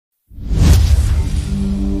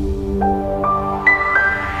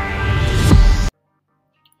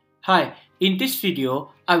Hi, in this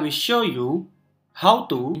video, I will show you how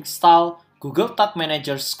to install Google Tag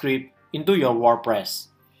Manager script into your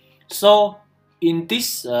WordPress. So, in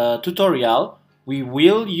this tutorial, we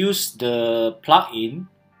will use the plugin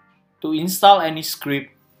to install any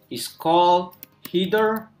script. It's called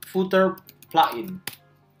Header Footer plugin.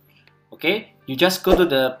 Okay, you just go to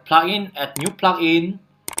the plugin, add new plugin,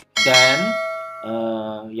 then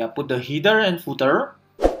put the header and footer.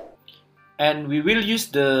 And we will use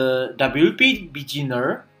the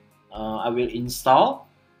WPBeginner. I will install.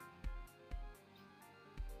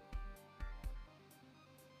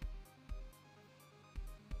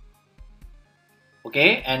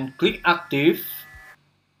 Okay, and click active.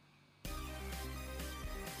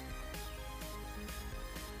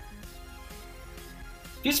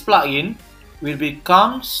 This plugin will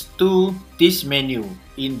comes to this menu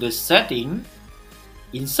in the setting,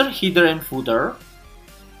 insert header and footer.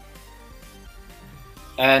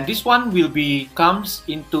 And this one will comes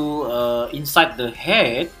into inside the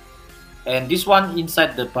head, and this one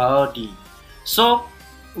inside the body. So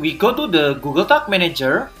we go to the Google Tag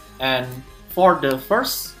Manager, and for the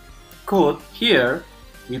first code here,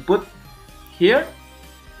 we put here,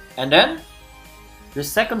 and then the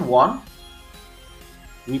second one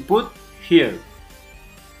we put here.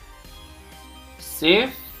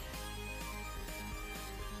 Save.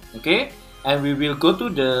 Okay, and we will go to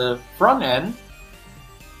the front end.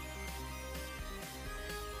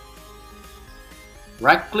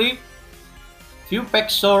 Right click, view page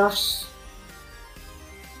source.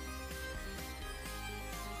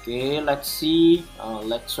 Okay, let's see.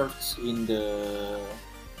 Let's search in the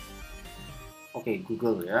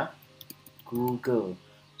Google, yeah, Google.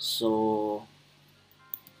 So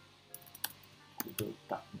Google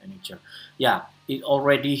Tag Manager. Yeah, it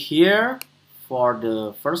already here for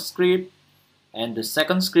the first script, and the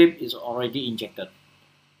second script is already injected.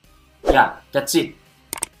 Yeah, that's it.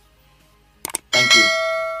 Thank you.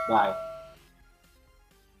 Bye.